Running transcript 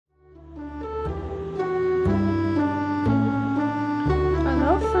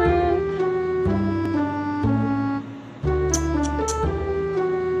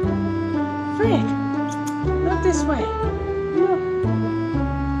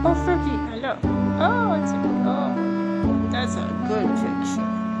Oh, Froggy, hello. Oh, that's a good picture.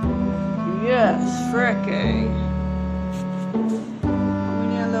 Yes, Froggy. We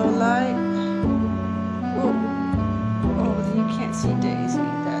need a little light. Whoa. Oh, you can't see Daisy.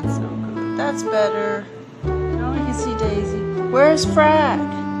 That's no good. That's better. Now we can see Daisy. Where's Frag?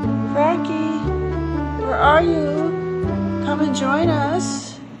 Fraggy, where are you? Come and join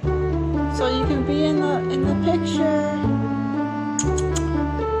us so you can be in the picture.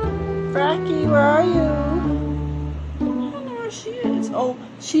 Fraggy, where are you? I don't know where she is. Oh,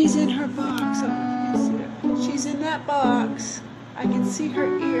 she's in her box. Oh, you can see her. She's in that box. I can see her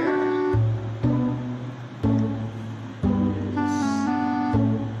ear.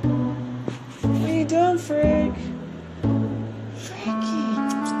 What are you doing, Frig?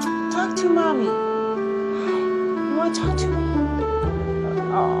 Friggy, talk to mommy. Hi, you want to talk to me?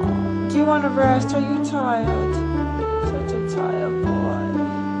 Oh, do you want to rest? Are you tired? Such a tired boy.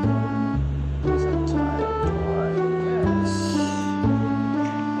 He's a tired boy, yes.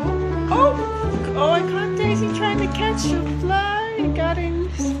 Oh, I caught Daisy trying to catch a fly. Got in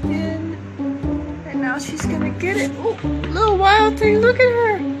his skin. And now she's going to get it. Oh, little wild thing, look at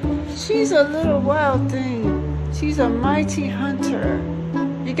her. She's a little wild thing. She's a mighty hunter.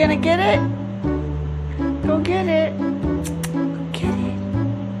 You gonna get it? Go get it. Go get it.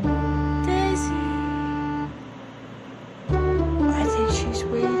 Daisy. I think she's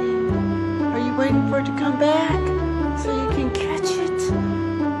waiting. Are you waiting for it to come back so you can catch